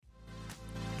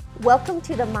Welcome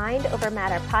to the Mind Over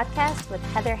Matter podcast with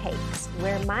Heather Hakes,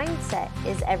 where mindset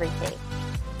is everything.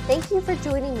 Thank you for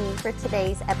joining me for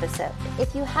today's episode.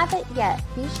 If you haven't yet,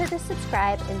 be sure to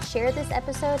subscribe and share this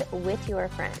episode with your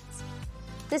friends.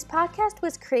 This podcast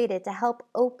was created to help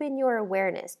open your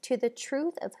awareness to the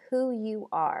truth of who you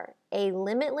are, a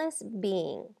limitless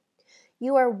being.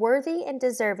 You are worthy and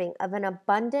deserving of an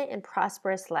abundant and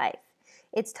prosperous life.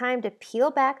 It's time to peel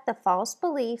back the false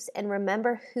beliefs and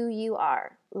remember who you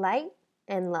are, light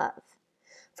and love.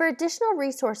 For additional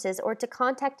resources or to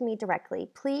contact me directly,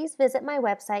 please visit my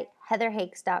website,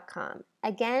 heatherhakes.com.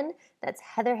 Again, that's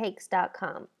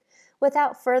heatherhakes.com.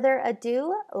 Without further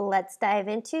ado, let's dive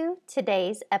into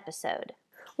today's episode.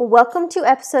 Welcome to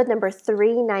episode number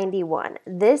 391.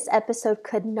 This episode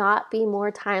could not be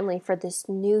more timely for this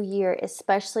new year,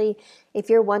 especially if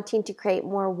you're wanting to create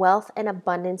more wealth and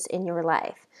abundance in your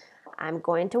life. I'm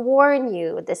going to warn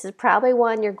you, this is probably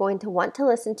one you're going to want to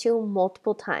listen to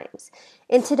multiple times.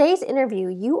 In today's interview,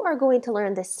 you are going to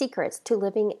learn the secrets to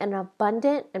living an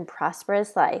abundant and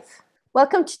prosperous life.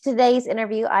 Welcome to today's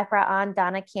interview. I brought on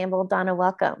Donna Campbell. Donna,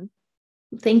 welcome.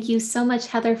 Thank you so much,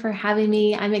 Heather, for having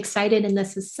me. I'm excited, and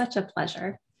this is such a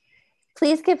pleasure.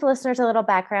 Please give listeners a little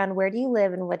background. Where do you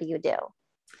live and what do you do?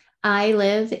 I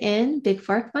live in Big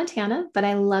Fork, Montana, but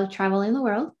I love traveling the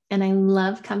world and I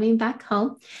love coming back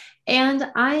home. And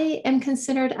I am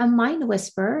considered a mind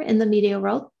whisperer in the media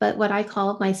world, but what I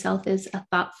call myself is a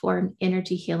thought form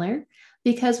energy healer,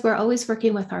 because we're always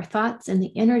working with our thoughts and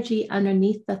the energy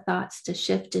underneath the thoughts to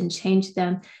shift and change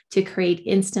them to create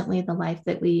instantly the life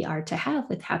that we are to have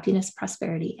with happiness,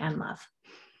 prosperity, and love.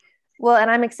 Well,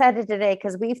 and I'm excited today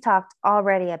because we've talked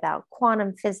already about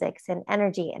quantum physics and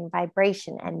energy and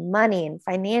vibration and money and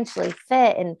financially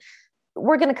fit. And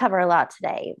we're going to cover a lot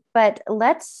today. But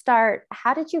let's start.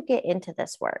 How did you get into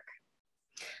this work?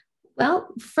 Well,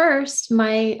 first,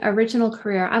 my original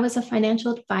career, I was a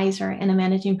financial advisor and a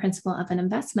managing principal of an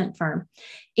investment firm.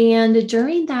 And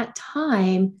during that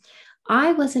time,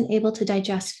 I wasn't able to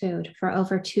digest food for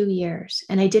over 2 years,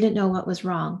 and I didn't know what was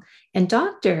wrong. And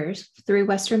doctors, through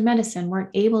Western medicine, weren't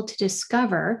able to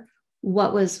discover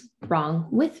what was wrong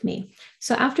with me.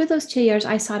 So after those 2 years,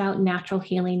 I sought out natural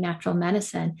healing, natural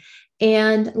medicine,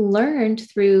 and learned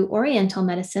through Oriental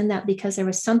medicine that because there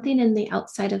was something in the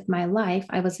outside of my life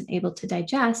I wasn't able to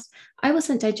digest, I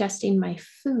wasn't digesting my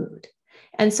food.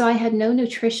 And so I had no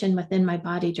nutrition within my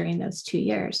body during those 2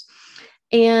 years.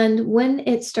 And when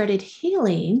it started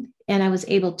healing and I was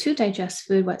able to digest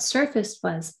food, what surfaced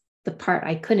was the part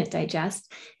I couldn't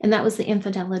digest. And that was the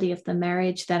infidelity of the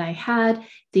marriage that I had,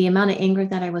 the amount of anger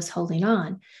that I was holding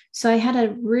on. So I had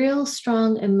a real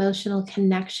strong emotional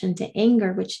connection to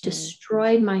anger, which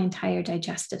destroyed my entire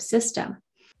digestive system.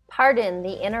 Pardon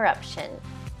the interruption.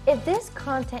 If this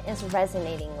content is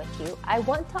resonating with you, I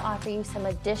want to offer you some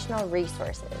additional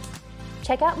resources.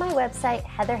 Check out my website,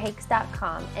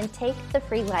 heatherhakes.com, and take the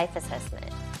free life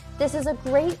assessment. This is a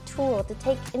great tool to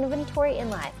take inventory in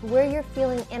life where you're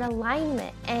feeling in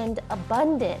alignment and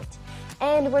abundant,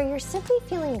 and where you're simply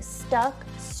feeling stuck,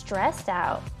 stressed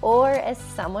out, or as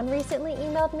someone recently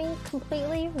emailed me,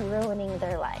 completely ruining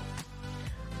their life.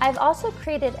 I've also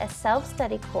created a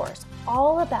self-study course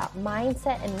all about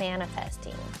mindset and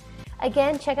manifesting.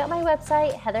 Again, check out my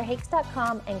website,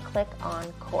 heatherhakes.com, and click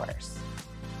on course.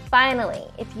 Finally,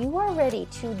 if you are ready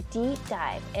to deep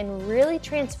dive and really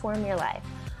transform your life,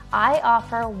 I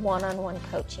offer one-on-one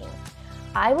coaching.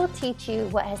 I will teach you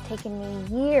what has taken me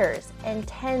years and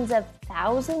tens of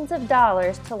thousands of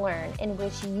dollars to learn, in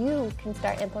which you can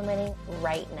start implementing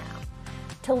right now.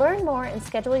 To learn more and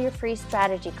schedule your free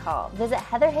strategy call, visit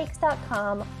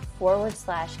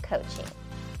heatherhakes.com/coaching.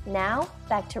 Now,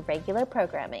 back to regular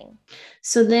programming.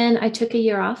 So then I took a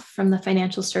year off from the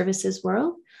financial services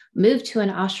world, moved to an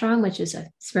ashram, which is a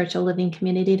spiritual living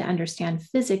community, to understand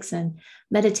physics and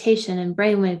meditation and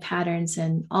brainwave patterns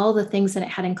and all the things that it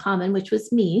had in common, which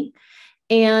was me.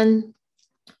 And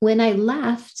when I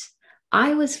left,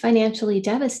 I was financially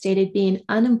devastated, being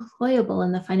unemployable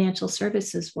in the financial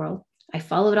services world. I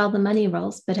followed all the money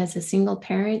rules, but as a single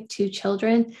parent, 2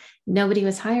 children, nobody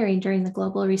was hiring during the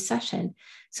global recession.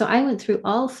 So I went through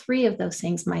all 3 of those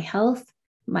things: my health,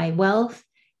 my wealth,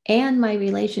 and my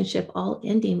relationship, all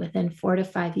ending within 4 to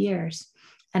 5 years.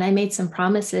 And I made some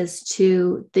promises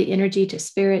to the energy, to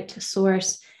spirit, to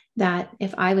source, that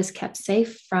if I was kept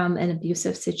safe from an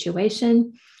abusive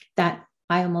situation that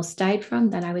I almost died from,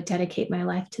 then I would dedicate my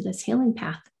life to this healing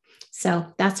path. So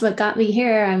that's what got me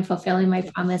here. I'm fulfilling my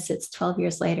promise. It's 12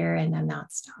 years later and I'm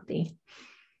not stopping.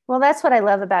 Well, that's what I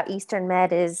love about Eastern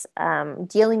Med is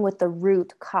dealing with the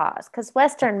root cause, because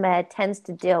Western Med tends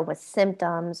to deal with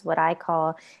symptoms, what I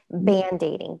call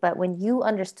band-aiding. But when you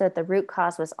understood the root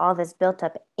cause was all this built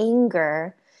up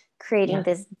anger, creating Yeah.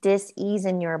 this dis-ease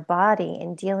in your body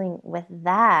and dealing with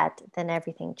that, then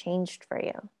everything changed for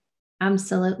you.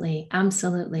 Absolutely.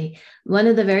 Absolutely. One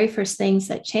of the very first things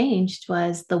that changed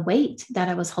was the weight that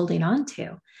I was holding on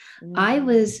to. I Mhm.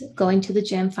 was going to the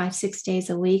gym 5, 6 days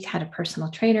a week, had a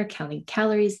personal trainer, counting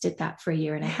calories, did that for a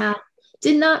year and a half,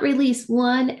 did not release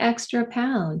 1 extra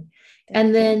pound. Yeah.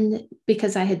 And then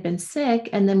because I had been sick,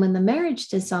 and then when the marriage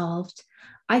dissolved,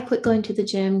 I quit going to the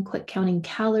gym, quit counting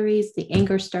calories. The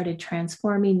anger started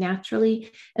transforming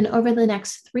naturally. And over the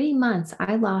next 3 months,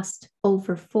 I lost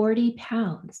over 40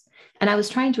 pounds. And I was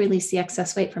trying to release the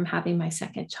excess weight from having my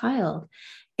second child.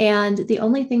 And the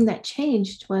only thing that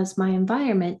changed was my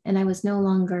environment, and I was no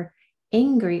longer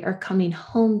angry or coming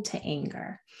home to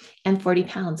anger. And 40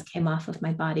 pounds came off of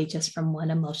my body just from one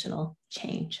emotional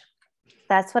change.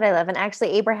 That's what I love. And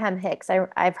actually, Abraham Hicks,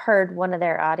 I've heard one of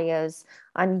their audios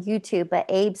on YouTube, but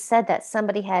Abe said that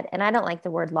somebody had, and I don't like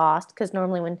the word lost because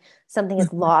normally when something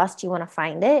is lost, you want to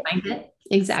find it. Find it.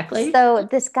 Exactly. So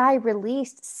this guy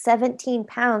released 17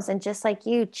 pounds and just like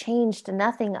you, changed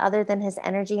nothing other than his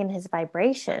energy and his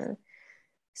vibration.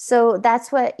 So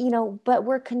that's what, but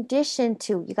we're conditioned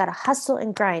to, you got to hustle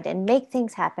and grind and make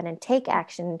things happen and take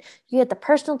action. You get the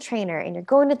personal trainer and you're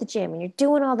going to the gym and you're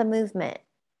doing all the movement.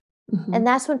 And Mhm.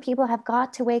 that's when people have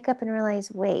got to wake up and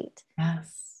realize, wait,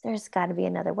 Yes. there's got to be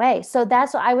another way. So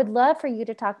that's what I would love for you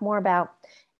to talk more about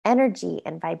energy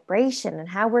and vibration and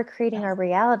how we're creating our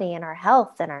reality and our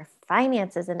health and our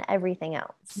finances and everything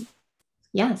else.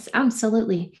 Yes,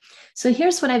 absolutely. So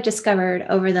here's what I've discovered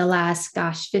over the last,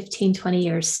 15, 20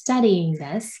 years studying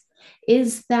this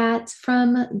is that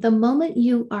from the moment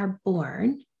you are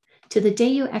born to the day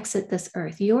you exit this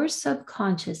earth, your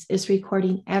subconscious is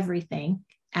recording everything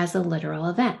as a literal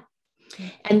event.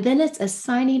 And then it's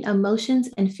assigning emotions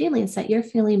and feelings that you're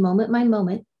feeling moment by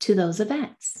moment to those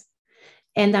events.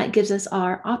 And that gives us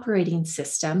our operating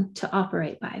system to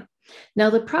operate by. Now,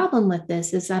 the problem with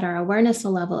this is that our awareness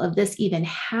level of this even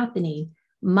happening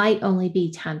might only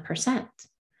be 10%.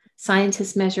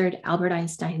 Scientists measured Albert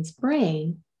Einstein's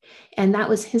brain, and that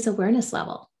was his awareness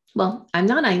level. Well, I'm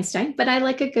not Einstein, but I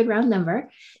like a good round number.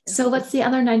 So, what's the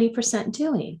other 90%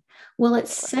 doing? Well,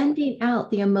 it's sending out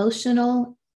the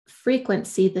emotional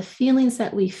frequency, the feelings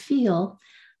that we feel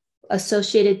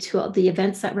associated to the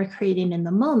events that we're creating in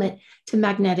the moment to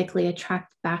magnetically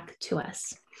attract back to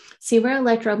us. See, we're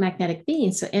electromagnetic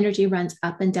beings, so energy runs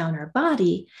up and down our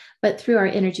body, but through our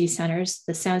energy centers,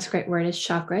 the Sanskrit word is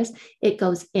chakras, it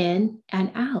goes in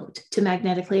and out to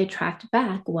magnetically attract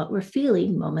back what we're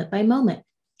feeling moment by moment.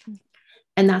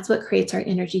 And that's what creates our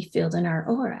energy field and our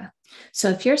aura. So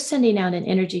if you're sending out an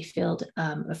energy field,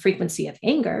 a frequency of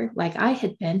anger, like I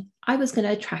had been, I was going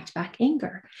to attract back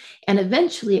anger. And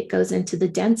eventually it goes into the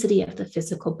density of the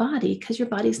physical body because your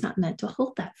body's not meant to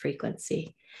hold that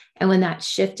frequency. And when that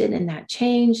shifted and that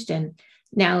changed, and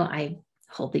now I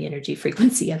hold the energy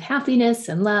frequency of happiness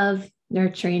and love,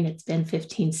 nurturing. It's been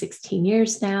 15, 16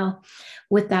 years now.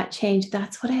 With that change,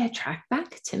 that's what I attract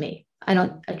back to me. I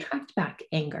don't attract back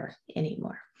anger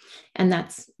anymore. And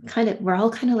that's we're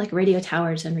all kind of like radio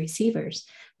towers and receivers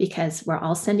because we're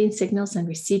all sending signals and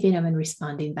receiving them and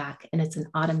responding back. And it's an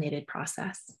automated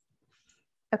process.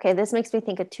 Okay, this makes me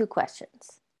think of two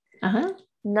questions. Uh-huh.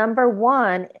 Number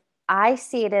one, I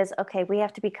see it as okay, we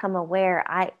have to become aware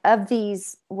of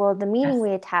these, well, the meaning Yes.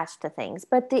 we attach to things,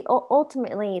 but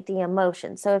ultimately the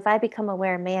emotion. So if I become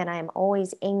aware, man, I am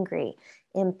always angry,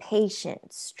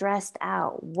 impatient, stressed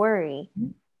out, worry.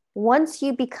 Once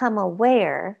you become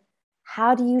aware,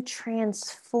 how do you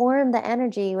transform the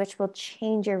energy which will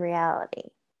change your reality?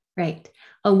 Right.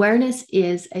 Awareness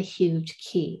is a huge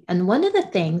key. And one of the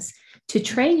things to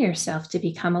train yourself to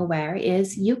become aware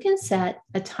is you can set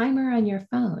a timer on your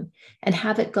phone and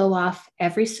have it go off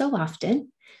every so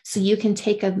often. So you can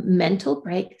take a mental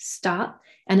break, stop,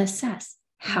 and assess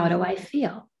how do I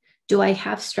feel? Do I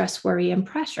have stress, worry, and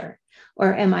pressure?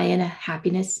 Or am I in a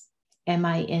happiness? Am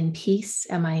I in peace?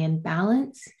 Am I in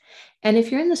balance? And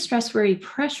if you're in the stress, worry,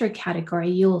 pressure category,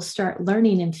 you'll start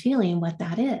learning and feeling what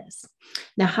that is.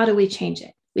 Now, how do we change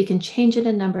it? We can change it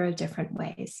a number of different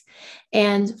ways.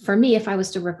 And for me, if I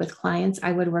was to work with clients,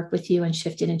 I would work with you and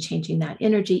shift it and changing that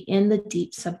energy in the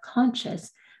deep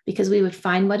subconscious because we would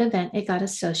find what event it got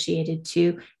associated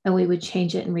to and we would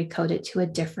change it and recode it to a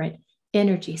different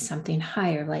energy, something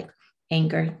higher like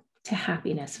anger to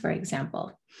happiness, for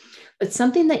example. But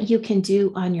something that you can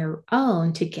do on your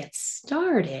own to get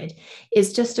started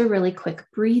is just a really quick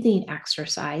breathing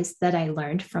exercise that I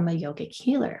learned from a yogic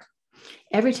healer.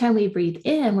 Every time we breathe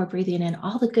in, we're breathing in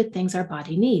all the good things our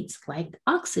body needs, like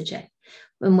oxygen.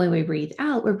 And when we breathe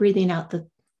out, we're breathing out the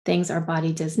things our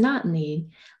body does not need,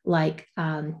 like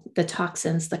the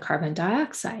toxins, the carbon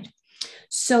dioxide.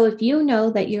 So if you know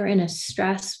that you're in a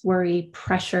stress, worry,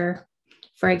 pressure,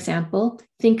 for example,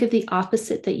 think of the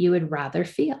opposite that you would rather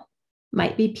feel.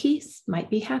 Might be peace, might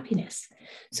be happiness.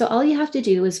 So all you have to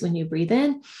do is when you breathe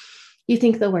in, you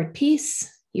think the word peace,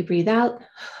 you breathe out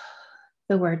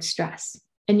the word stress.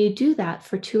 And you do that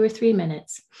for 2 or 3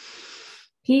 minutes.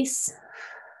 Peace,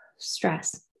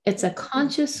 stress. It's a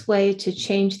conscious way to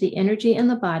change the energy in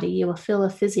the body. You will feel a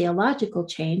physiological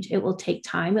change. It will take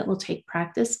time, it will take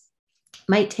practice.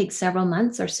 Might take several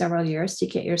months or several years to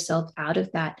get yourself out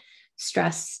of that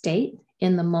stress state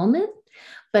in the moment,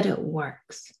 but it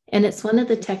works. And it's one of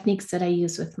the techniques that I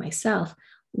use with myself.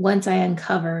 Once I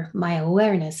uncover my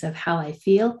awareness of how I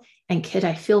feel, and could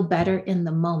I feel better in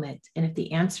the moment? And if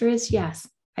the answer is yes,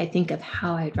 I think of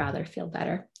how I'd rather feel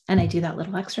better. And I do that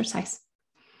little exercise.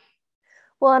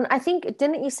 Well, and I think,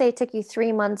 didn't you say it took you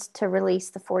 3 months to release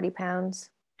the 40 pounds?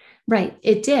 Right.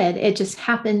 It did. It just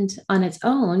happened on its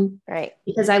own. Right.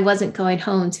 Because I wasn't going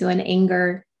home to an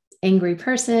angry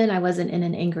person. I wasn't in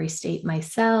an angry state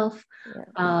myself.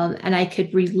 Yeah. And I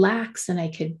could relax and I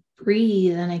could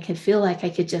breathe and I could feel like I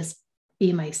could just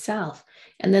be myself.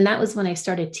 And then that was when I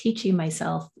started teaching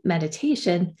myself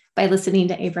meditation by listening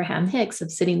to Abraham Hicks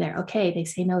of sitting there. Okay, they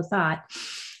say no thought.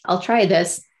 I'll try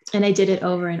this. And I did it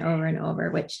over and over and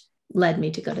over, which led me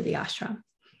to go to the ashram.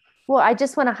 Well, I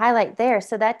just want to highlight there.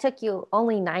 So that took you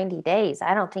only 90 days.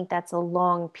 I don't think that's a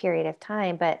long period of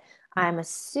time, but I'm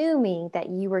assuming that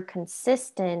you were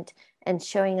consistent and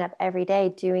showing up every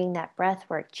day doing that breath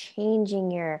work,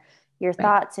 changing your Right.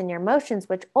 thoughts and your emotions,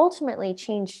 which ultimately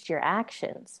changed your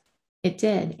actions. It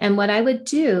did. And what I would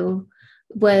do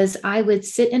was I would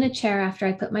sit in a chair after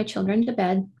I put my children to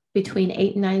bed between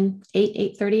 8 and 9,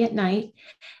 8:30 at night.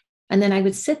 And then I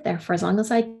would sit there for as long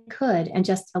as I could and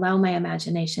just allow my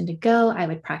imagination to go. I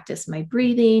would practice my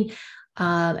breathing,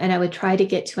 and I would try to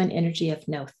get to an energy of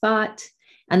no thought.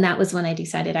 And that was when I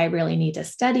decided I really need to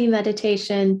study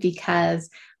meditation because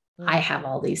I have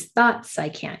all these thoughts. I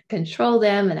can't control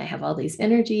them and I have all these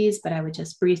energies, but I would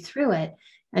just breathe through it.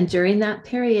 And during that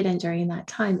period and during that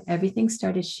time, everything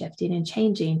started shifting and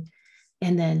changing.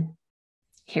 And then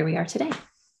here we are today.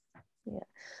 Yeah.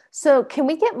 So can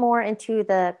we get more into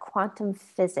the quantum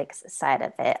physics side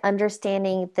of it,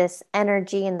 understanding this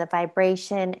energy and the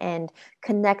vibration and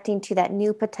connecting to that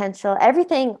new potential?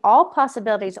 Everything, all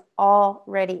possibilities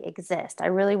already exist. I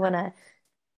really want to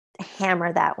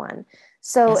hammer that one.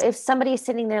 So Yes. if somebody's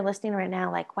sitting there listening right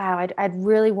now, like, wow, I'd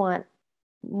really want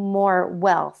more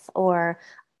wealth or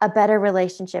a better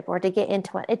relationship or to get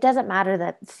into it, it doesn't matter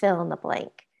the fill in the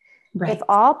blank. If Right.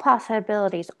 all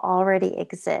possibilities already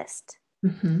exist,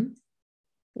 Mm-hmm.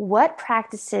 what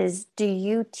practices do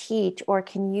you teach or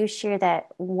can you share that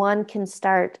one can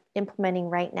start implementing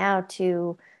right now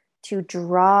to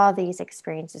draw these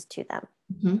experiences to them?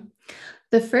 Mm-hmm.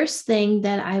 The first thing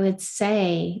that I would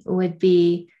say would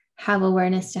be have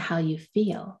awareness to how you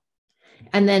feel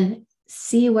and then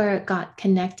see where it got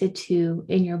connected to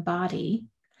in your body.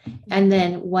 And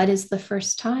then what is the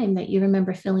first time that you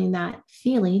remember feeling that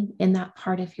feeling in that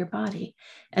part of your body?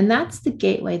 And that's the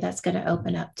gateway that's going to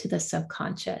open up to the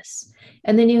subconscious.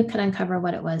 And then you can uncover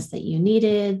what it was that you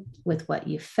needed with what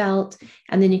you felt.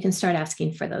 And then you can start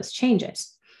asking for those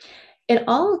changes. It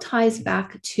all ties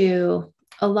back to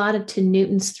a lot of to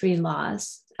Newton's 3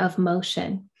 laws of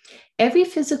motion. Every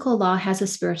physical law has a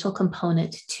spiritual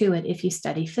component to it if you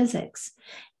study physics.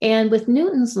 And with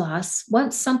Newton's laws,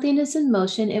 once something is in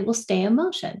motion, it will stay in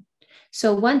motion.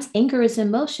 So once anger is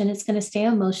in motion, it's going to stay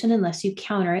in motion unless you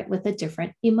counter it with a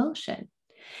different emotion.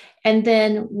 And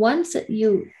then once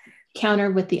you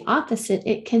counter with the opposite,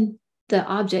 the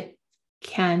object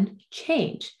can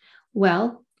change.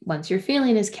 Well, once your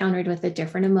feeling is countered with a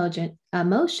different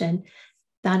emotion,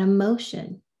 that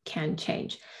emotion can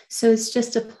change. So it's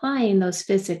just applying those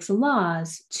physics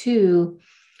laws to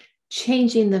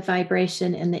changing the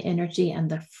vibration and the energy and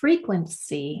the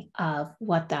frequency of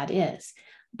what that is.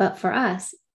 But for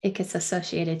us, it gets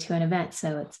associated to an event.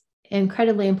 So it's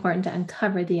incredibly important to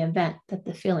uncover the event that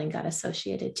the feeling got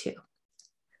associated to.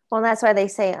 Well, that's why they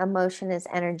say emotion is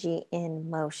energy in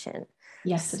motion.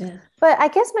 Yes, it is. But I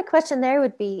guess my question there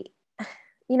would be,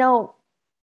 you know,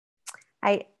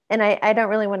 I don't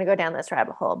really want to go down this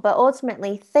rabbit hole, but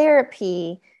ultimately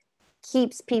therapy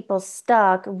keeps people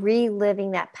stuck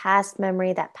reliving that past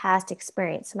memory, that past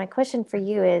experience. So my question for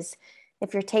you is,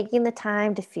 if you're taking the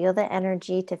time to feel the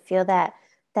energy, to feel that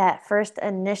first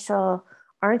initial,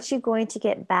 aren't you going to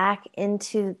get back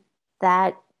into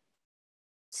that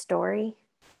story?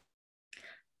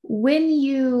 When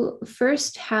you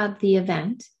first have the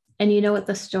event and you know what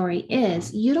the story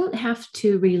is, you don't have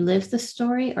to relive the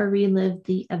story or relive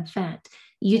the event.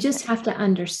 You just have to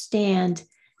understand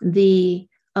the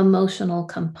emotional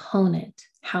component,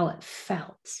 how it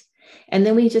felt. And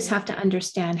then we just have to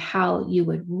understand how you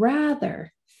would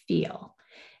rather feel.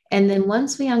 And then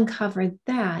once we uncover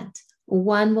that,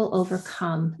 one will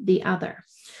overcome the other.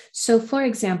 So, for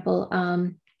example,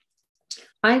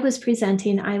 I was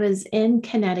in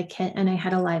Connecticut and I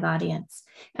had a live audience.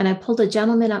 And I pulled a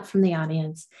gentleman up from the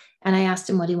audience and I asked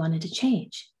him what he wanted to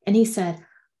change. And he said,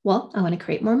 well, I want to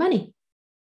create more money.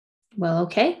 Well,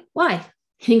 okay, why? And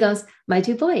he goes, my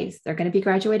two boys, they're going to be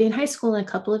graduating high school in a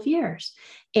couple of years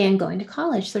and going to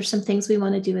college. There's some things we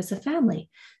want to do as a family.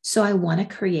 So I want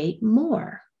to create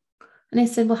more. And I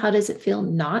said, well, how does it feel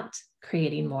not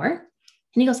creating more?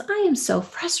 And he goes, I am so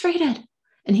frustrated.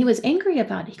 And he was angry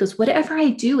about it. He goes, whatever I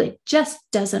do, it just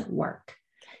doesn't work.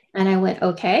 And I went,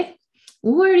 okay,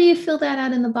 where do you feel that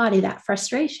out in the body, that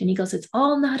frustration? He goes, it's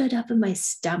all knotted up in my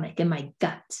stomach, in my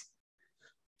gut.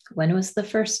 When was the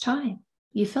first time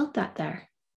you felt that there?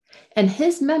 And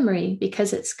his memory,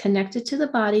 because it's connected to the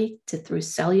body through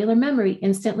cellular memory,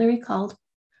 instantly recalled,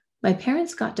 my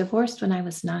parents got divorced when I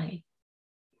was 9.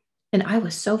 And I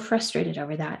was so frustrated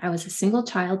over that. I was a single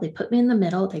child. They put me in the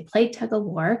middle. They played tug of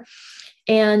war.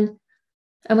 And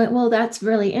I went, well, that's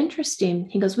really interesting.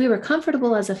 He goes, we were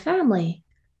comfortable as a family,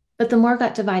 but the more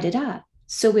got divided up.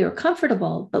 So we were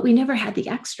comfortable, but we never had the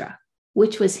extra,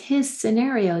 which was his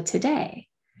scenario today,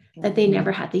 that they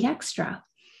never had the extra.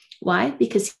 Why?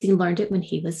 Because he learned it when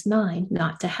he was 9,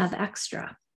 not to have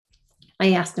extra.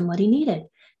 I asked him what he needed.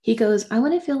 He goes, I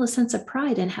want to feel a sense of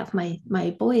pride and have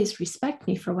my boys respect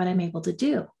me for what I'm able to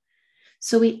do.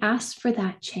 So we asked for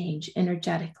that change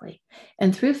energetically.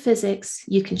 And through physics,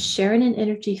 you can share in an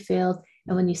energy field.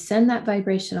 And when you send that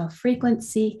vibrational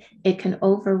frequency, it can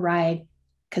override,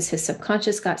 because his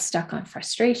subconscious got stuck on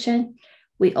frustration.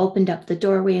 We opened up the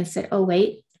doorway and said, oh,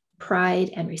 wait, pride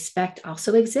and respect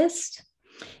also exist.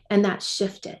 And that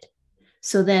shifted.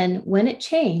 So then when it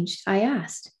changed, I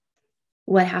asked,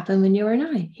 what happened when you were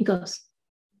 9? He goes,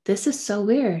 this is so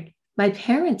weird. My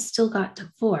parents still got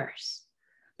divorced,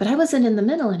 but I wasn't in the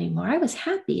middle anymore. I was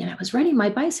happy and I was riding my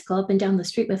bicycle up and down the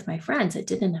street with my friends. It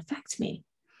didn't affect me.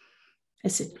 I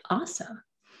said, awesome.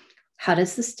 How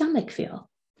does the stomach feel?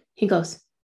 He goes,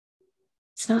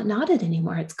 it's not knotted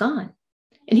anymore. It's gone.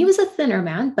 And he was a thinner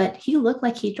man, but he looked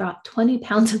like he dropped 20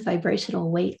 pounds of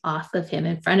vibrational weight off of him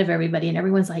in front of everybody. And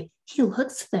everyone's like, he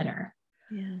looks thinner.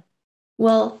 Yeah.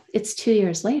 Well, it's 2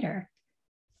 years later.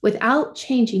 Without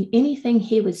changing anything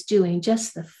he was doing,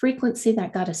 just the frequency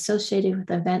that got associated with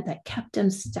the event that kept him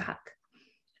stuck.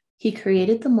 He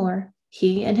created the more.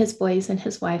 He and his boys and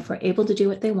his wife were able to do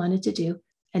what they wanted to do,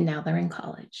 and now they're in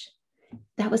college.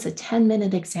 That was a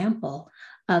 10-minute example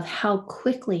of how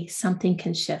quickly something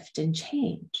can shift and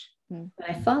change. But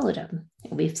I followed him,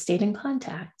 and we've stayed in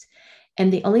contact.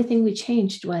 And the only thing we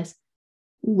changed was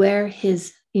where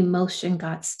his emotion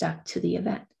got stuck to the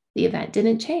event. The event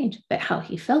didn't change, but how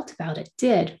he felt about it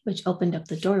did, which opened up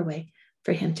the doorway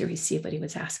for him to receive what he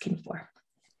was asking for.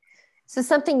 So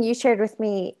something you shared with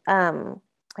me,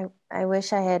 I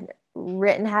wish I had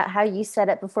written how you said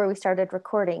it before we started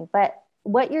recording, but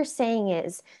what you're saying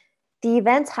is the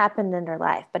events happened in their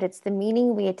life, but it's the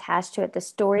meaning we attach to it, the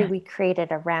story we created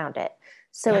around it.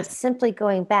 So it's simply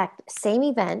going back, same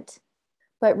event,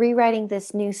 but rewriting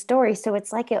this new story. So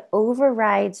it's like it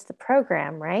overrides the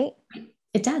program, right?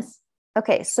 It does.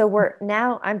 Okay, so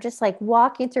I'm just like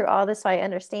walking through all this so I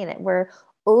understand it. We're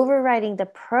overriding the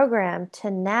program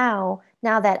to now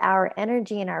that our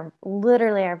energy and our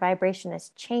vibration has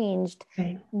changed,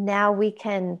 now we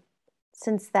can,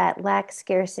 since that lack,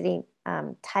 scarcity,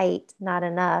 tight, not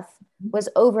enough was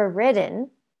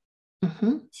overridden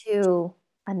to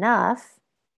enough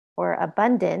or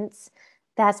abundance,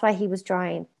 that's why he was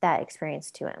drawing that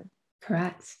experience to him.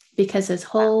 Correct. Because his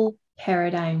whole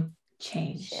paradigm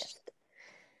changed.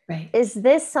 Right. Is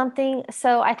this something?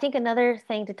 So I think another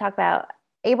thing to talk about,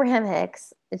 Abraham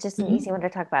Hicks, it's just an easy one to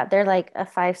talk about. They're like a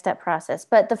 5-step process,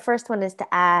 but the first one is to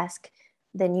ask,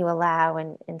 then you allow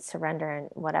and surrender and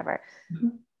whatever.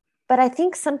 But I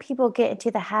think some people get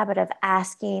into the habit of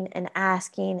asking and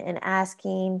asking and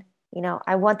asking,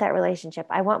 I want that relationship.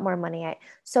 I want more money.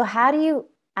 So how do you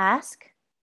ask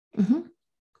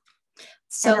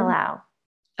So and allow?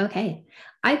 Okay.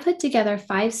 I put together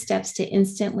 5 steps to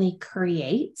instantly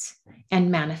create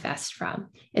and manifest from.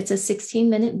 It's a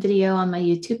 16-minute video on my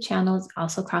YouTube channel. It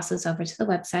also crosses over to the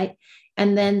website.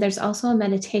 And then there's also a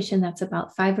meditation that's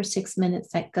about 5 or 6 minutes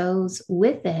that goes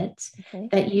with it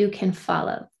that you can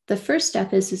follow. The first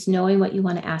step is knowing what you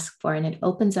want to ask for, and it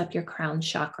opens up your crown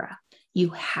chakra. You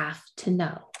have to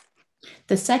know.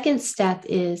 The second step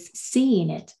is seeing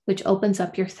it, which opens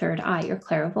up your third eye, your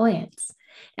clairvoyance.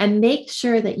 And make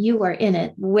sure that you are in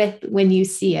it when you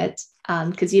see it,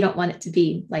 because you don't want it to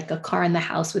be like a car in the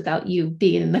house without you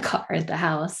being in the car at the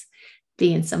house,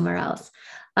 being somewhere else.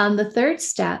 The third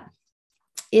step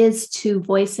is to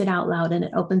voice it out loud, and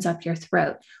it opens up your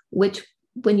throat, which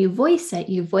when you voice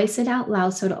it out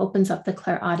loud. So it opens up the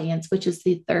clairaudience, which is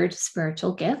the third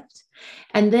spiritual gift.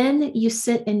 And then you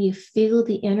sit and you feel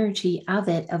the energy of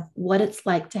it, of what it's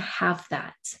like to have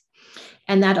that.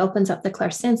 And that opens up the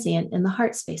clairsentient in the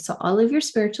heart space. So all of your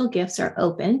spiritual gifts are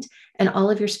opened and all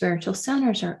of your spiritual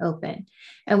centers are open.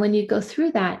 And when you go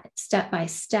through that step by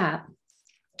step,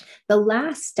 the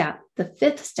last step, the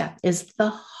fifth step, is the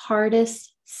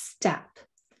hardest step.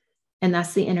 And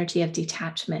that's the energy of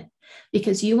detachment,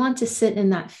 because you want to sit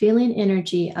in that feeling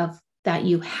energy of that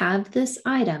you have this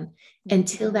item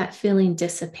until that feeling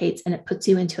dissipates and it puts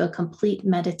you into a complete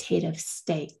meditative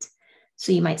state.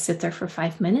 So you might sit there for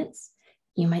 5 minutes.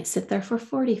 You might sit there for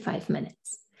 45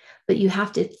 minutes, but you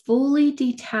have to fully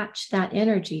detach that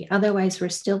energy. Otherwise, we're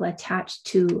still attached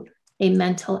to a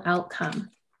mental outcome.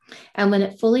 And when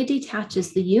it fully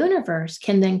detaches, the universe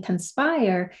can then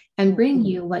conspire and bring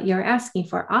you what you're asking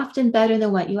for, often better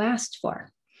than what you asked for.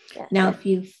 Yes. Now, if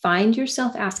you find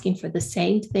yourself asking for the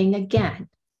same thing again,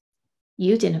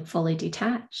 you didn't fully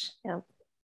detach. Yep.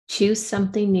 Choose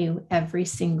something new every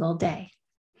single day.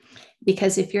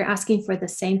 Because if you're asking for the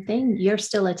same thing, you're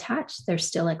still attached, there's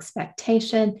still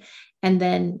expectation, and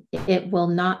then it will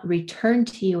not return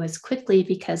to you as quickly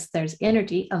because there's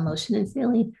energy, emotion, and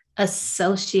feeling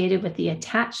associated with the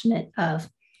attachment of,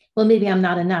 well, maybe I'm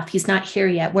not enough. He's not here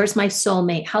yet. Where's my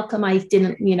soulmate? How come I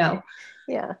didn't,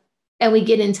 Yeah. And we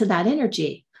get into that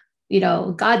energy,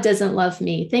 God doesn't love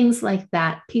me, things like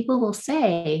that. People will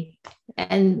say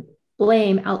and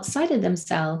blame outside of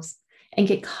themselves and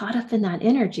get caught up in that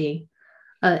energy.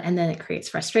 And then it creates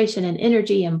frustration and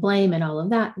energy and blame and all of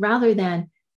that, rather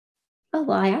than, oh,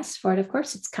 well, I asked for it. Of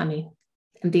course it's coming.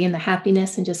 And be in the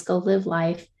happiness and just go live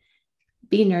life,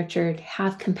 be nurtured,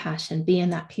 have compassion, be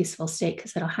in that peaceful state,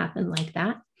 because it'll happen like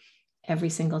that every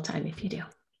single time if you do.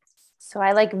 So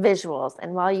I like visuals.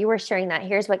 And while you were sharing that,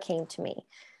 here's what came to me.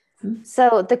 Mm-hmm.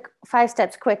 So the 5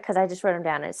 steps, quick, because I just wrote them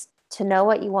down, is to know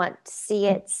what you want, see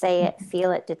it, say it,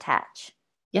 feel it, detach.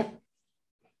 Yep.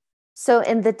 So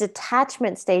in the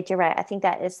detachment stage, you're right. I think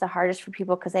that is the hardest for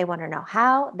people because they want to know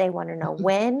how, they want to know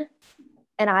when.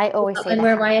 And I always say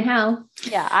where, why, and how.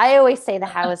 Yeah, I always say the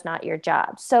how is not your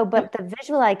job. So, but the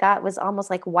visual I got was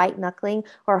almost like white knuckling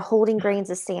or holding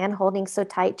grains of sand, holding so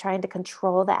tight, trying to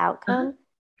control the outcome.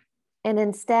 And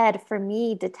instead, for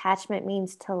me, detachment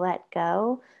means to let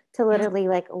go, to literally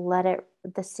like let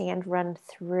the sand run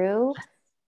through.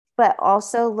 But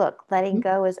also, look, letting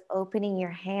go is opening your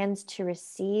hands to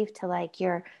receive, to like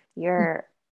you're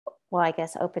well, I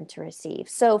guess open to receive.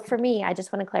 So for me, I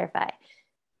just want to clarify,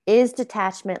 is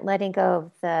detachment letting go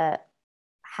of the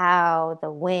how,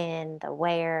 the when, the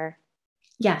where?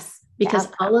 Yes, because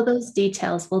all of those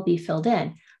details will be filled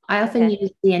in. I often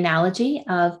use the analogy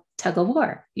of tug of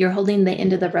war. You're holding the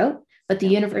end of the rope, but the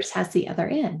universe has the other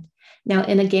end. Now,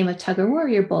 in a game of tug of war,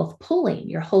 you're both pulling,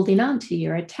 you're holding on to,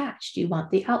 you're attached. You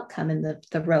want the outcome, and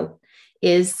the rope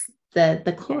is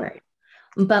the cord.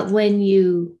 But when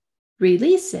you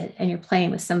release it and you're playing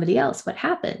with somebody else, what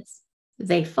happens?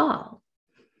 They fall.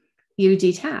 You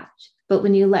detach. But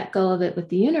when you let go of it with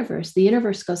the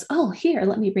universe goes, oh, here,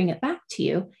 let me bring it back to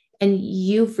you. And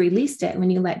you've released it.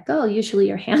 When you let go, usually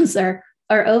your hands are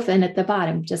open at the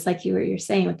bottom, just like you're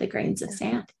saying with the grains of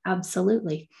sand.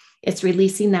 Absolutely. It's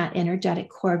releasing that energetic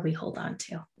cord we hold on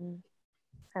to.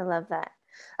 I love that.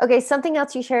 Okay. Something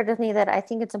else you shared with me that I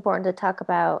think it's important to talk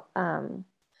about,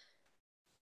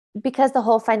 because the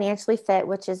whole Financially Fit,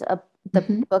 which is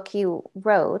the book you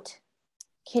wrote,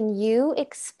 can you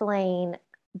explain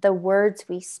the words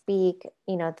we speak,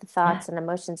 the thoughts and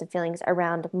emotions and feelings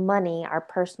around money, our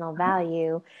personal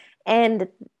value, and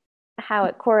how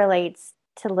it correlates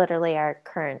to literally our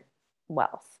current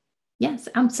wealth? Yes,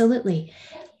 absolutely.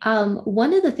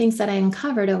 One of the things that I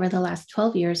uncovered over the last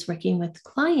 12 years working with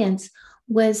clients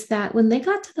was that when they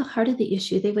got to the heart of the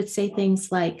issue, they would say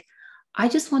things like, I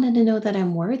just wanted to know that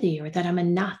I'm worthy, or that I'm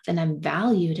enough and I'm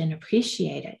valued and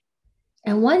appreciated.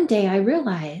 And one day I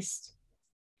realized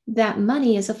that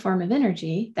money is a form of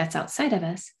energy that's outside of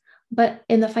us. But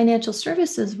in the financial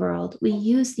services world, we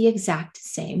use the exact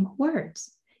same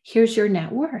words. Here's your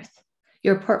net worth.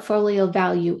 Your portfolio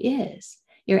value is.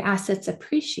 Your assets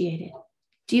appreciated.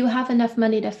 Do you have enough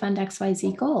money to fund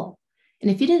XYZ goal? And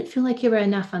if you didn't feel like you were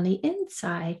enough on the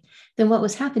inside, then what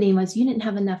was happening was you didn't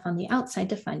have enough on the outside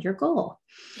to fund your goal.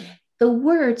 The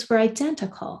words were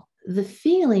identical. The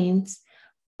feelings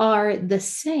are the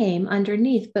same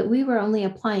underneath, but we were only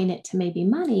applying it to maybe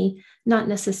money, not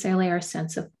necessarily our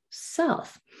sense of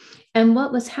self. And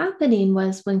what was happening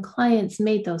was when clients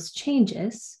made those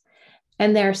changes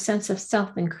and their sense of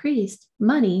self increased,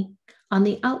 money on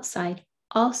the outside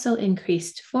also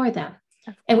increased for them.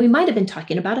 And we might have been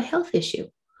talking about a health issue.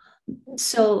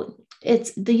 So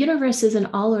it's the universe is an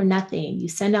all or nothing. You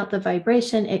send out the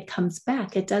vibration, it comes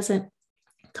back. It doesn't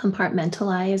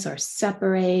compartmentalize or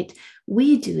separate.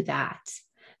 We do that.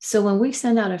 So when we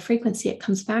send out a frequency, it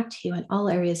comes back to you in all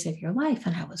areas of your life.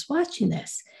 And I was watching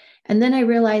this. And then I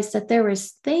realized that there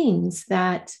was things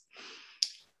that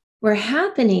were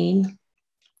happening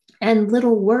and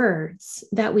little words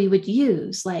that we would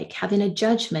use, like having a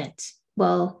judgment.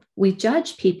 Well, we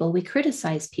judge people, we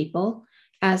criticize people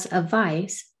as a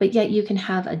vice, but yet you can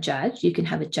have a judge, you can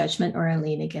have a judgment or a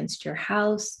lien against your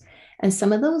house. And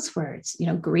some of those words,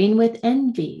 green with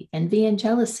envy, envy and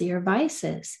jealousy are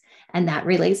vices. And that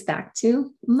relates back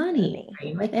to money,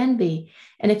 green with envy.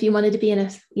 And if you wanted to be in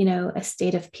a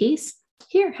state of peace,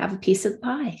 here, have a piece of the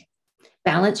pie.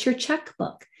 Balance your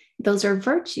checkbook. Those are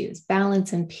virtues,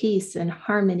 balance and peace and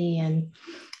harmony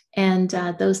and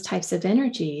those types of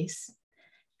energies.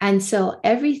 And so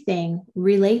everything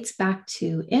relates back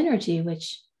to energy,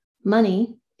 which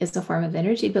money is a form of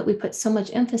energy, but we put so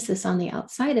much emphasis on the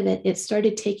outside of it, it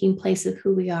started taking place of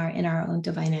who we are in our own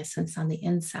divine essence on the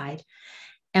inside.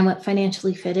 And what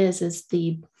financially fit is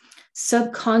the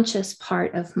subconscious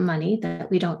part of money that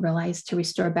we don't realize to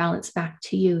restore balance back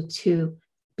to you, to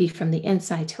be from the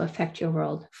inside, to affect your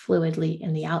world fluidly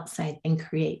in the outside and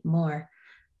create more,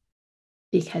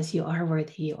 because you are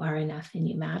worthy, you are enough, and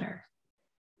you matter.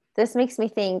 This makes me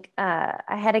think, I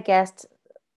had a guest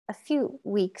a few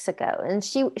weeks ago, and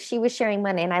she was sharing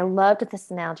money, and I loved this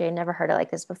analogy. I never heard it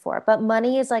like this before, but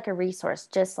money is like a resource,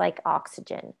 just like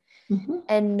oxygen. Mm-hmm.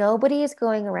 And nobody is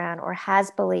going around or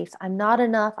has beliefs, I'm not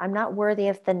enough, I'm not worthy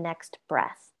of the next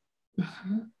breath.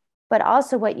 Mm-hmm. But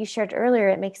also what you shared earlier,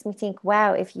 it makes me think,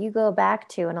 wow, if you go back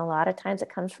to, and a lot of times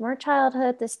it comes from our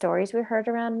childhood, the stories we heard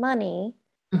around money,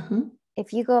 mm-hmm.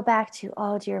 If you go back to,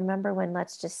 do you remember when,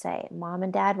 let's just say, mom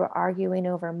and dad were arguing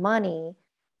over money?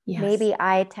 Yes. Maybe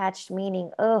I attached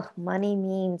meaning, money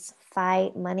means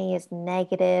fight, money is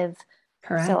negative.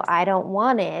 Correct. So I don't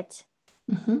want it.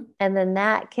 Mm-hmm. And then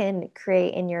that can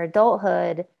create in your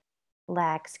adulthood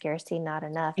lack, scarcity, not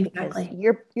enough, exactly.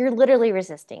 Because you're literally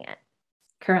resisting it.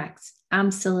 Correct.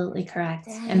 Absolutely correct.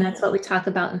 Dang. And that's what we talk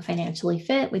about in Financially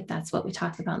Fit. That's what we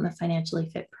talk about in the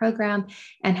Financially Fit program,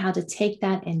 and how to take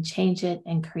that and change it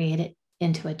and create it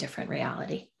into a different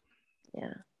reality.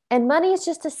 Yeah. And money is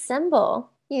just a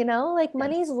symbol, like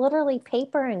money is literally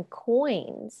paper and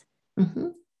coins. Mm-hmm.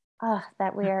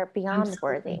 That we are beyond Absolutely.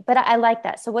 Worthy. But I like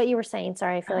that. So what you were saying,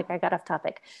 sorry, I feel like I got off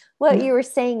topic. What you were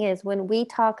saying is, when we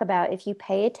talk about, if you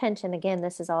pay attention, again,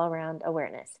 this is all around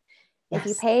awareness. Yes. If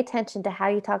you pay attention to how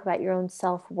you talk about your own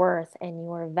self-worth and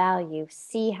your value,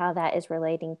 see how that is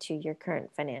relating to your current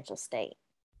financial state.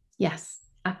 Yes,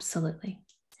 absolutely.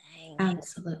 Dang.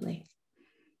 Absolutely.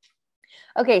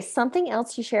 Okay, something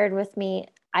else you shared with me.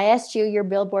 I asked you your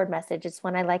billboard message. It's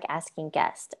one I like asking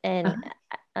guests. And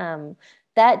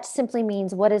that simply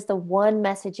means, what is the one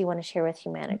message you want to share with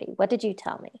humanity? What did you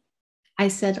tell me? I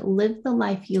said, live the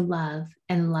life you love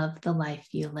and love the life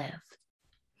you live.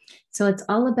 So it's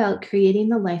all about creating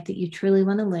the life that you truly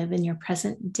want to live in your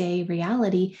present day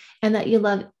reality, and that you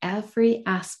love every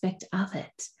aspect of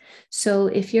it. So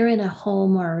if you're in a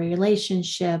home or a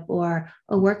relationship or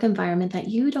a work environment that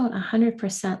you don't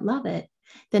 100% love it,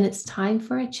 then it's time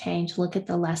for a change. Look at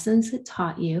the lessons it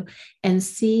taught you and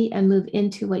see and move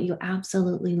into what you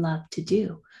absolutely love to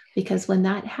do. Because when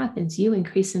that happens, you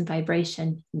increase in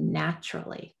vibration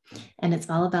naturally. And it's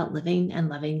all about living and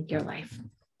loving your life.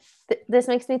 This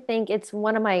makes me think, it's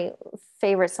one of my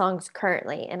favorite songs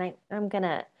currently. And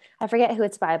I forget who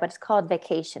it's by, but it's called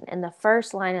Vacation. And the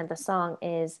first line of the song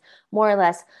is more or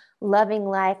less, loving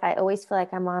life. I always feel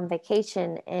like I'm on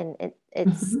vacation. And it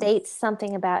mm-hmm. states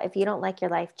something about, if you don't like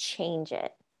your life, change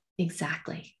it.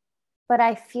 Exactly. But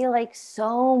I feel like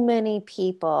so many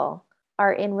people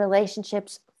are in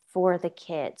relationships for the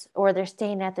kids, or they're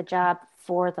staying at the job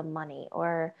for the money,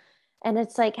 or And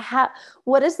it's like,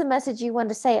 what is the message you want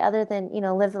to say other than,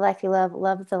 live the life you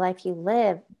love the life you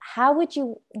live? How would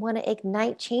you want to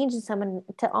ignite change in someone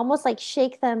to almost like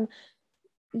shake them?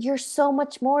 You're so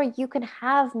much more. You can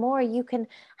have more. You can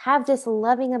have this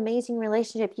loving, amazing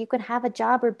relationship. You can have a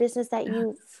job or business that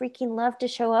you freaking love to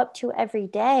show up to every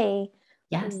day.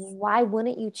 Yes. Why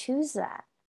wouldn't you choose that?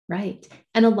 Right.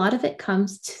 And a lot of it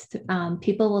comes to,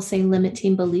 people will say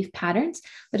limiting belief patterns,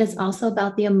 but it's also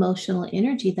about the emotional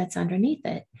energy that's underneath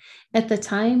it. At the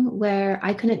time where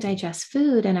I couldn't digest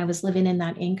food and I was living in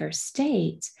that anger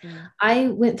state, I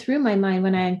went through my mind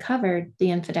when I uncovered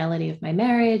the infidelity of my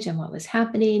marriage and what was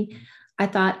happening. I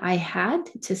thought I had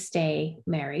to stay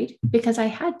married because I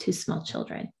had two small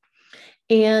children.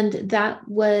 And that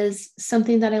was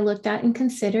something that I looked at and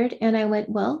considered. And I went,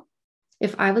 well,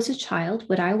 if I was a child,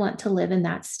 would I want to live in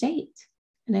that state?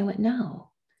 And I went, no.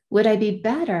 Would I be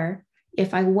better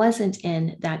if I wasn't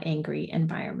in that angry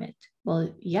environment?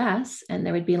 Well, yes. And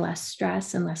there would be less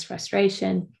stress and less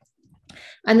frustration.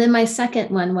 And then my second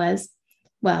one was,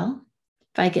 well,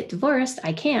 if I get divorced,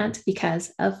 I can't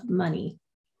because of money.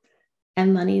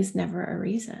 And money is never a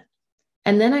reason.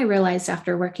 And then I realized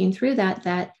after working through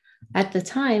that at the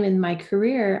time in my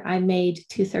career, I made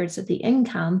 2/3 of the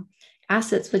income.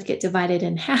 Assets would get divided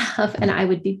in half and I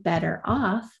would be better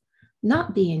off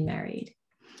not being married.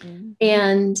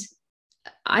 And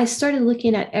I started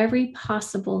looking at every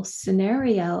possible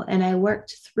scenario and I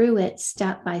worked through it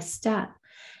step by step.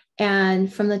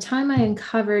 And from the time I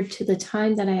uncovered to the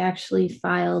time that I actually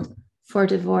filed for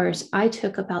divorce, I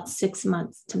took about 6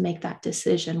 months to make that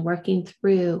decision, working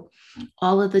through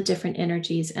all of the different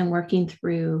energies and working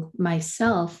through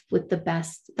myself with the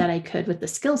best that I could with the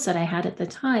skill set I had at the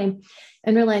time,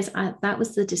 and realized that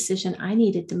was the decision I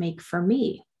needed to make for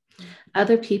me.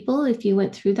 Other people, if you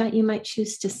went through that, you might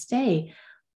choose to stay.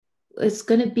 It's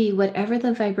going to be whatever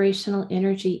the vibrational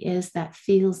energy is that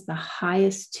feels the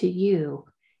highest to you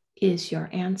is your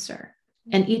answer.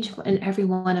 And each and every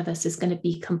one of us is going to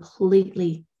be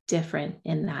completely different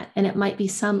in that. And it might be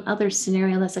some other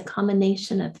scenario that's a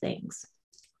combination of things.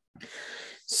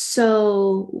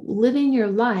 So living your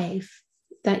life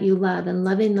that you love and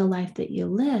loving the life that you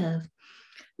live,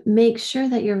 make sure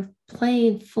that you're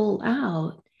playing full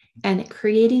out and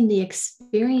creating the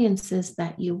experiences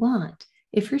that you want.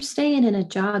 If you're staying in a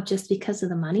job just because of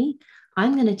the money,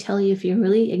 I'm going to tell you, if you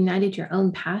really ignited your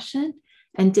own passion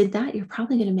and did that, you're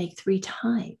probably going to make 3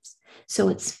 times. So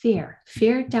it's fear.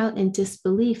 Fear, doubt, and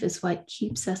disbelief is what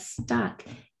keeps us stuck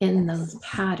in those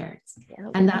patterns.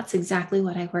 And that's exactly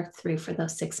what I worked through for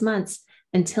those 6 months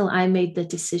until I made the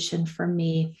decision for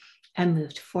me and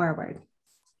moved forward.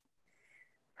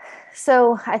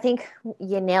 So I think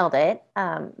you nailed it,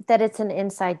 that it's an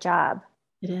inside job.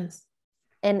 It is.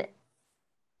 And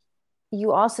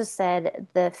you also said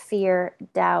the fear,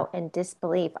 doubt, and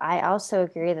disbelief. I also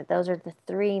agree that those are the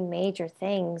 3 major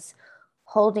things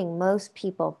holding most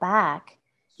people back.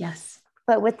 Yes.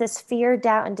 But with this fear,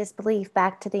 doubt, and disbelief,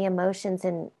 back to the emotions,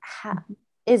 and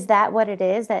is that what it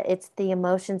is? That it's the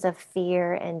emotions of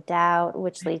fear and doubt,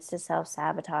 which leads to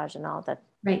self-sabotage and all the.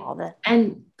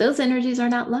 And those energies are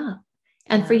not love.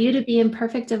 And for you to be in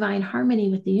perfect divine harmony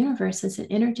with the universe, it's an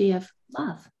energy of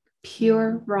love,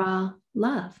 pure, raw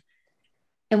love.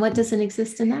 And what doesn't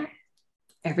exist in that?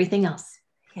 Everything else.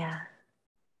 Yeah.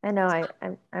 I know.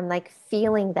 I'm like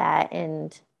feeling that.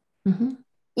 And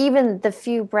even the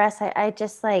few breaths, I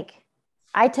just like,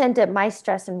 I tend to, my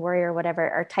stress and worry or whatever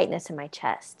are tightness in my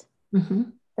chest.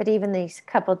 But even these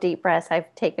couple deep breaths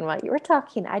I've taken while you were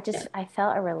talking, I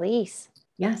felt a release.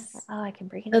 Yes. Oh, I can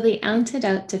breathe. So the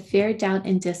antidote to fear, doubt,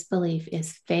 and disbelief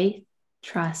is faith,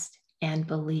 trust, and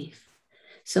belief.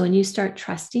 So when you start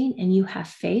trusting and you have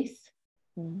faith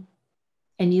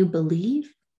and you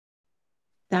believe,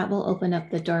 that will open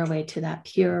up the doorway to that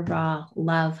pure, raw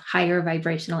love, higher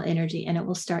vibrational energy, and it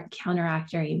will start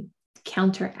counteracting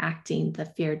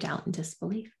the fear, doubt, and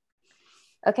disbelief.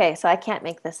 Okay, so I can't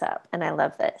make this up, and I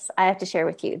love this. I have to share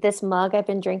with you this mug I've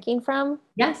been drinking from.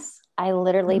 Yes. I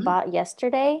literally bought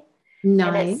yesterday.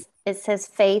 Nice. And it says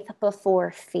faith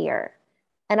before fear.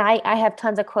 And I have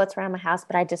tons of quotes around my house,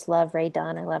 but I just love Ray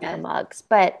Dunn. I love her mugs.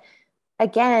 But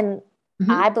again,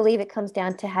 I believe it comes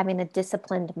down to having a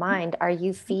disciplined mind. Are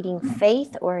you feeding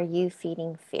faith or are you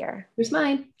feeding fear? Here's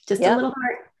mine. Just a little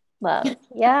heart. Love.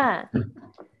 Yeah.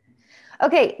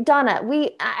 Okay, Donna,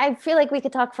 I feel like we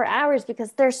could talk for hours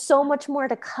because there's so much more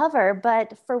to cover,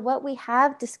 but for what we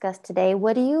have discussed today,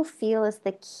 what do you feel is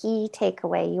the key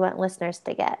takeaway you want listeners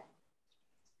to get?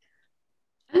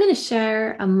 I'm going to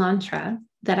share a mantra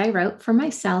that I wrote for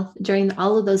myself during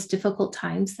all of those difficult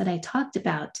times that I talked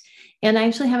about. And I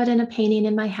actually have it in a painting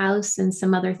in my house and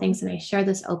some other things. And I share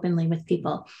this openly with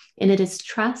people. And it is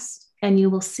trust and you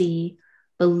will see,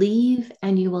 believe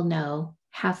and you will know,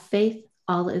 have faith,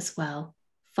 all is well,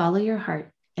 follow your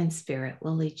heart and spirit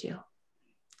will lead you.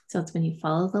 So it's when you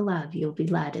follow the love, you'll be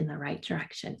led in the right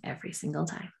direction every single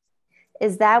time.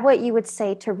 Is that what you would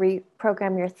say to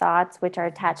reprogram your thoughts, which are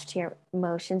attached to your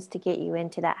emotions, to get you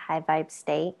into that high vibe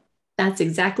state? That's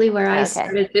exactly where I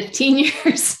started 15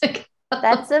 years ago.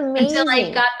 That's amazing. Until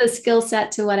I got the skill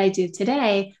set to what I do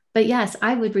today. But yes,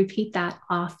 I would repeat that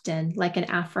often, like an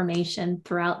affirmation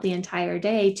throughout the entire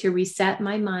day to reset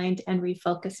my mind and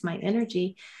refocus my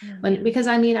energy. Because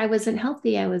I mean, I wasn't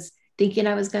healthy. I was thinking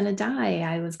I was going to die.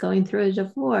 I was going through a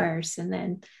divorce. And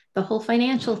then the whole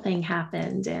financial thing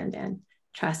happened. And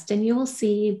trust and you will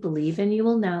see, believe and you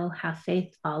will know, have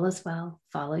faith, all is well,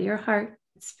 follow your heart,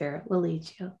 spirit will lead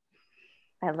you.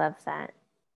 I love that.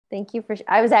 Thank you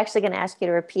I was actually going to ask you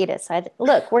to repeat it. So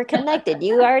look, we're connected.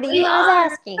 You already knew I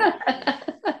was asking.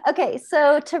 Okay.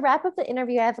 So to wrap up the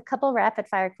interview, I have a couple rapid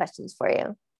fire questions for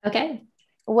you. Okay.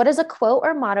 What is a quote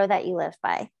or motto that you live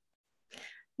by?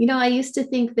 I used to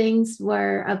think things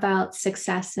were about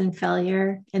success and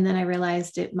failure. And then I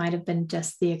realized it might've been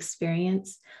just the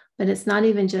experience, but it's not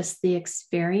even just the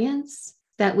experience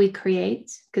that we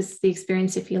create, because the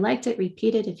experience, if you liked it,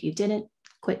 repeat it. If you didn't,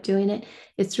 quit doing it.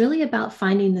 It's really about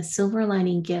finding the silver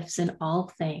lining gifts in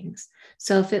all things.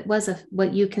 So if it was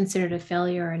what you considered a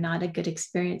failure or not a good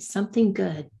experience, something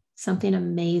good, something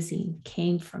amazing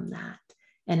came from that.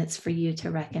 And it's for you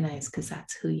to recognize, because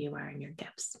that's who you are and your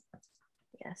gifts.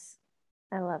 Yes,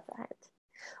 I love that.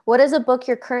 What is a book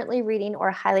you're currently reading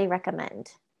or highly recommend?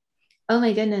 Oh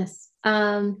my goodness.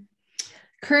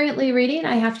 Currently reading,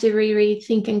 I have to reread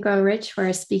Think and Grow Rich for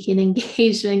a speaking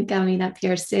engagement coming up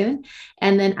here soon.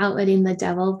 And then Outwitting the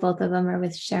Devil, both of them are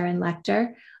with Sharon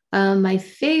Lechter. My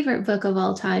favorite book of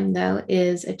all time, though,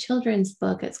 is a children's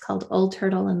book. It's called Old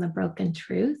Turtle and the Broken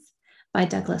Truth by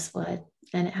Douglas Wood.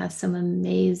 And it has some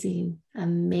amazing,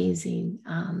 amazing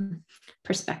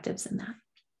perspectives in that.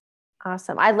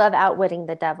 Awesome. I love Outwitting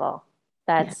the Devil.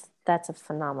 That's a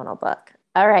phenomenal book.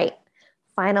 All right.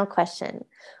 Final question.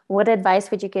 What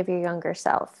advice would you give your younger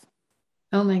self?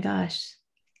 Oh my gosh.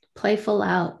 Play full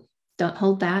out. Don't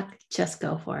hold back. Just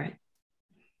go for it.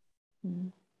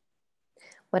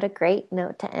 What a great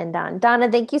note to end on. Donna,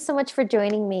 thank you so much for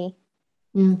joining me.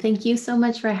 Thank you so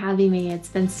much for having me. It's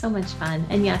been so much fun.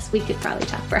 And yes, we could probably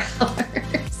talk for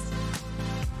hours.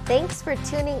 Thanks for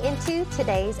tuning into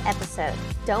today's episode.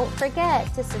 Don't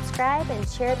forget to subscribe and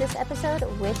share this episode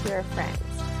with your friends.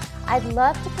 I'd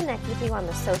love to connect with you on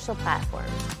the social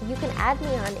platforms. You can add me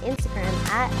on Instagram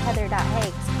at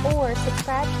heather.hakes or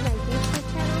subscribe to my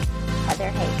YouTube channel, Heather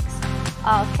Hakes.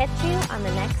 I'll catch you on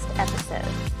the next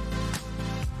episode.